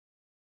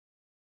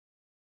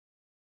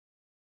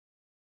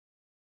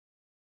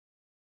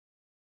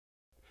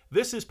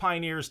This is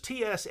Pioneer's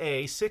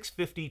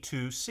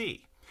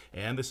TS-A652C,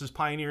 and this is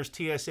Pioneer's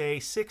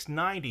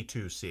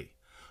TS-A692C.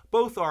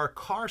 Both are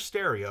car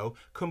stereo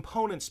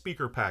component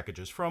speaker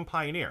packages from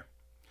Pioneer.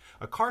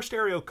 A car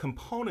stereo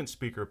component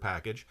speaker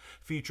package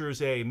features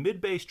a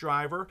mid-bass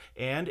driver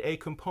and a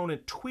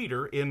component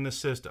tweeter in the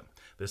system.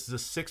 This is a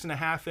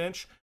 6.5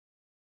 inch,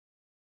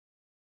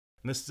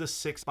 and this is a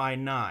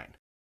 6x9.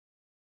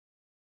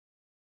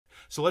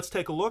 So let's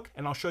take a look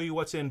and I'll show you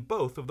what's in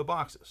both of the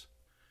boxes.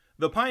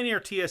 The Pioneer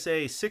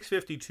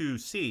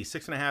TS-A652C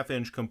 6.5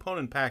 inch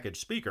component package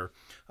speaker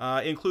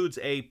includes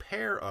a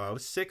pair of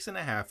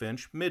 6.5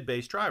 inch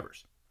mid-bass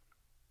drivers.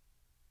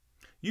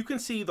 You can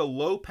see the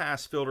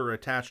low-pass filter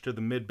attached to the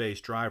mid-bass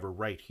driver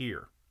right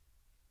here.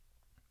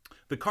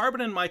 The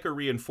carbon and mica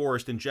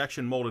reinforced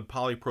injection molded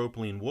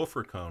polypropylene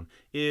woofer cone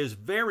is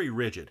very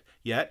rigid,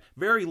 yet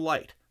very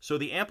light, so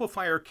the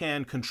amplifier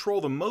can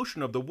control the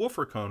motion of the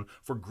woofer cone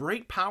for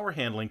great power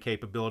handling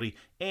capability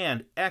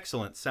and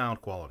excellent sound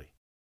quality.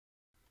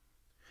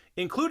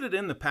 Included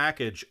in the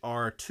package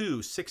are two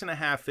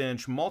 6.5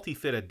 inch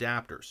multi-fit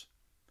adapters.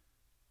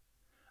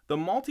 The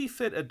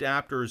multi-fit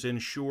adapters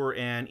ensure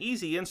an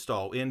easy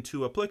install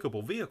into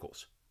applicable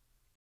vehicles.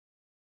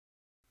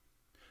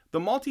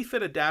 The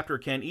multi-fit adapter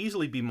can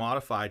easily be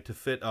modified to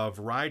fit a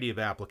variety of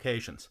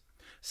applications.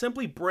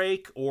 Simply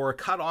break or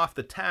cut off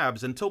the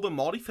tabs until the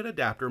multi-fit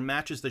adapter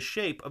matches the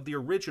shape of the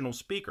original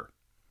speaker.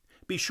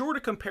 Be sure to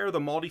compare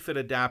the multi-fit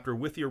adapter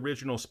with the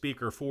original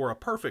speaker for a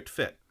perfect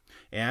fit,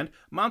 and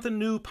mount the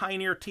new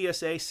Pioneer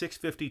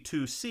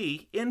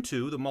TS-A652C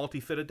into the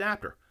multi-fit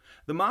adapter.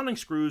 The mounting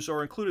screws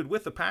are included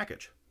with the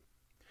package.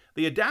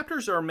 The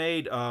adapters are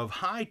made of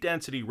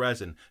high-density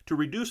resin to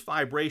reduce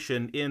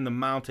vibration in the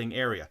mounting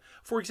area.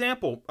 For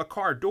example, a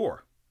car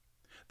door.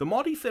 The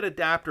multi-fit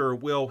adapter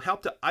will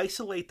help to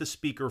isolate the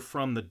speaker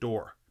from the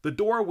door. The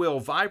door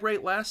will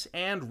vibrate less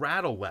and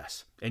rattle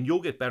less, and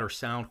you'll get better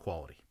sound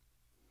quality.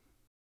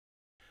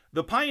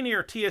 The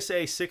Pioneer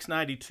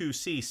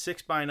TS-A692C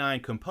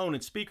 6x9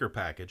 component speaker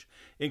package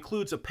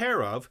includes a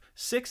pair of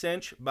 6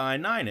 inch by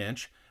 9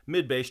 inch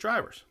mid-bass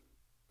drivers.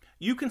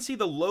 You can see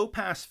the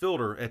low-pass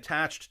filter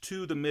attached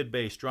to the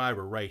mid-bass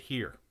driver right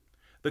here.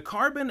 The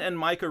carbon and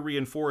mica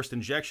reinforced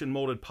injection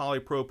molded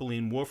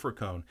polypropylene woofer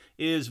cone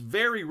is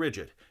very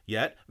rigid,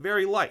 yet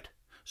very light,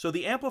 so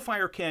the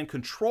amplifier can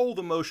control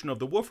the motion of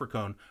the woofer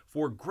cone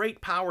for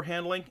great power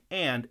handling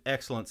and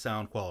excellent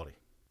sound quality.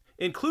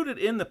 Included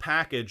in the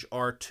package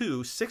are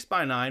two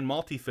 6x9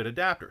 multi-fit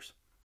adapters.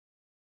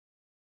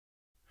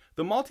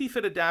 The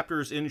multi-fit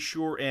adapters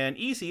ensure an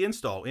easy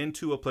install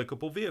into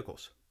applicable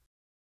vehicles.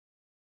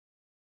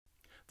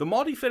 The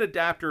multi-fit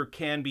adapter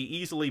can be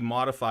easily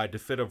modified to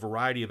fit a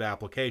variety of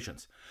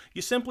applications.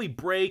 You simply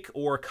break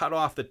or cut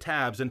off the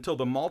tabs until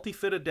the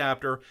multi-fit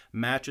adapter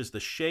matches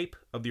the shape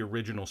of the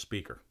original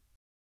speaker.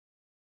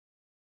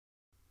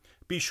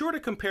 Be sure to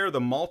compare the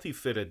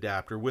multi-fit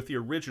adapter with the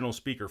original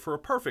speaker for a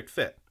perfect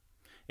fit,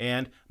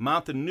 and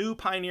mount the new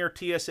Pioneer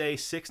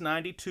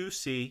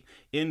TS-A692C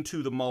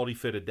into the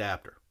multi-fit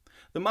adapter.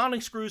 The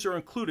mounting screws are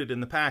included in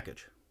the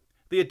package.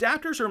 The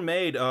adapters are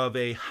made of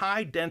a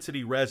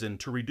high-density resin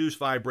to reduce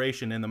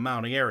vibration in the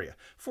mounting area,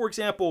 for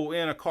example,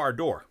 in a car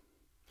door.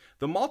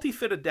 The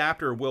multi-fit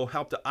adapter will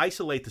help to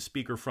isolate the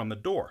speaker from the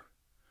door.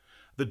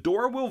 The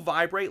door will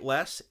vibrate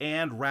less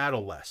and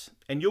rattle less,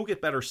 and you'll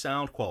get better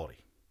sound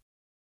quality.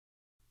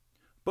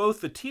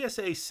 Both the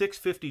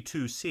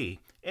TS-A652C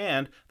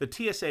and the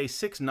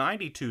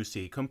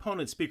TS-A692C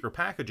component speaker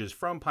packages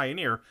from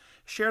Pioneer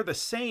share the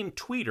same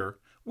tweeter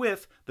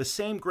with the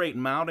same great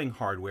mounting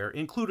hardware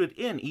included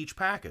in each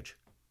package.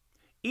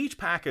 Each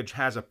package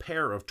has a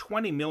pair of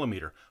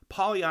 20mm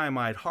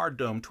polyimide hard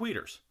dome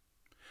tweeters.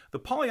 The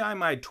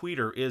polyimide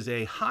tweeter is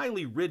a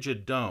highly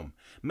rigid dome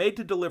made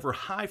to deliver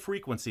high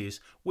frequencies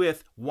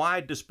with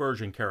wide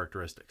dispersion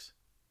characteristics.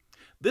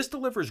 This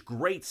delivers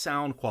great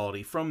sound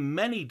quality from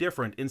many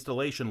different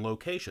installation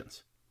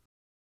locations.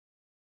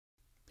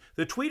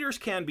 The tweeters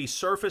can be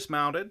surface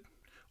mounted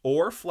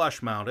or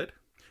flush mounted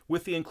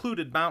with the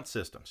included mount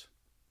systems.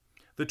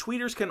 The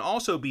tweeters can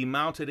also be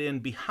mounted in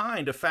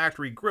behind a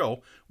factory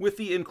grill with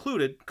the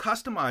included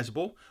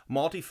customizable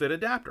multi-fit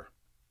adapter.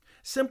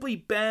 Simply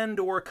bend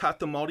or cut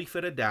the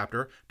multi-fit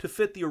adapter to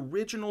fit the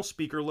original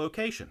speaker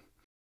location.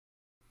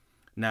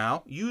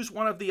 Now, use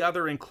one of the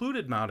other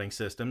included mounting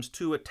systems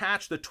to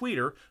attach the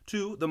tweeter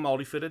to the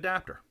multi-fit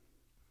adapter.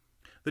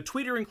 The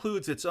tweeter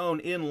includes its own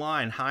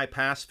inline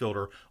high-pass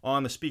filter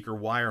on the speaker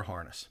wire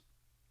harness.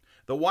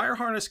 The wire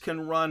harness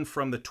can run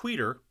from the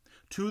tweeter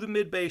to the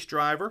mid-bass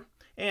driver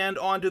and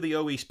onto the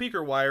OE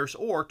speaker wires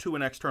or to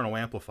an external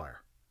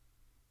amplifier.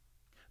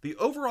 The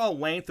overall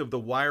length of the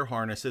wire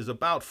harness is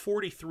about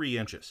 43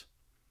 inches.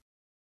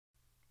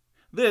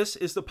 This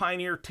is the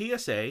Pioneer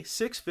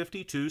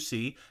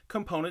TS-A652C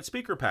component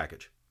speaker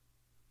package.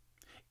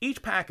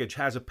 Each package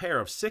has a pair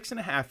of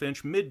 6.5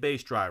 inch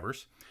mid-bass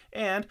drivers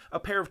and a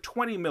pair of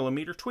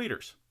 20mm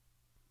tweeters.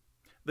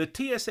 The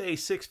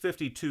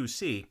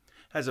TS-A652C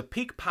has a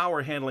peak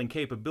power handling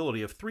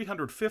capability of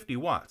 350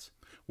 watts,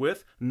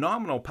 with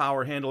nominal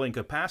power handling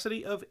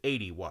capacity of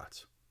 80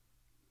 watts.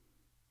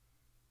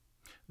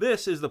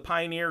 This is the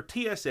Pioneer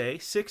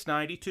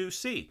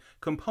TS-A692C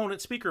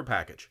component speaker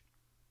package.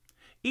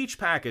 Each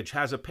package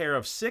has a pair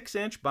of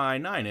 6-inch by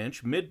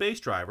 9-inch mid-bass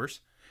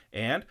drivers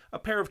and a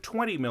pair of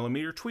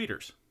 20mm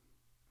tweeters.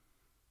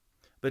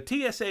 The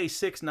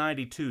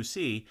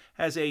TS-A692C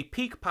has a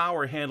peak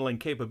power handling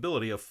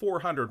capability of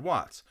 400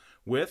 watts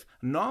with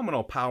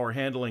nominal power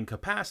handling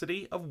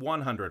capacity of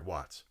 100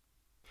 watts.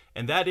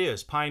 And that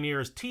is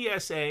Pioneer's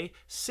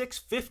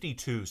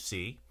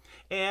TS-A652C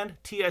and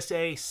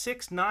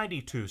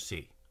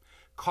TS-A692C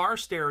car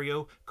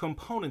stereo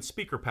component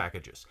speaker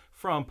packages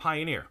from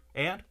Pioneer.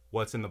 And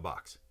what's in the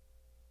box?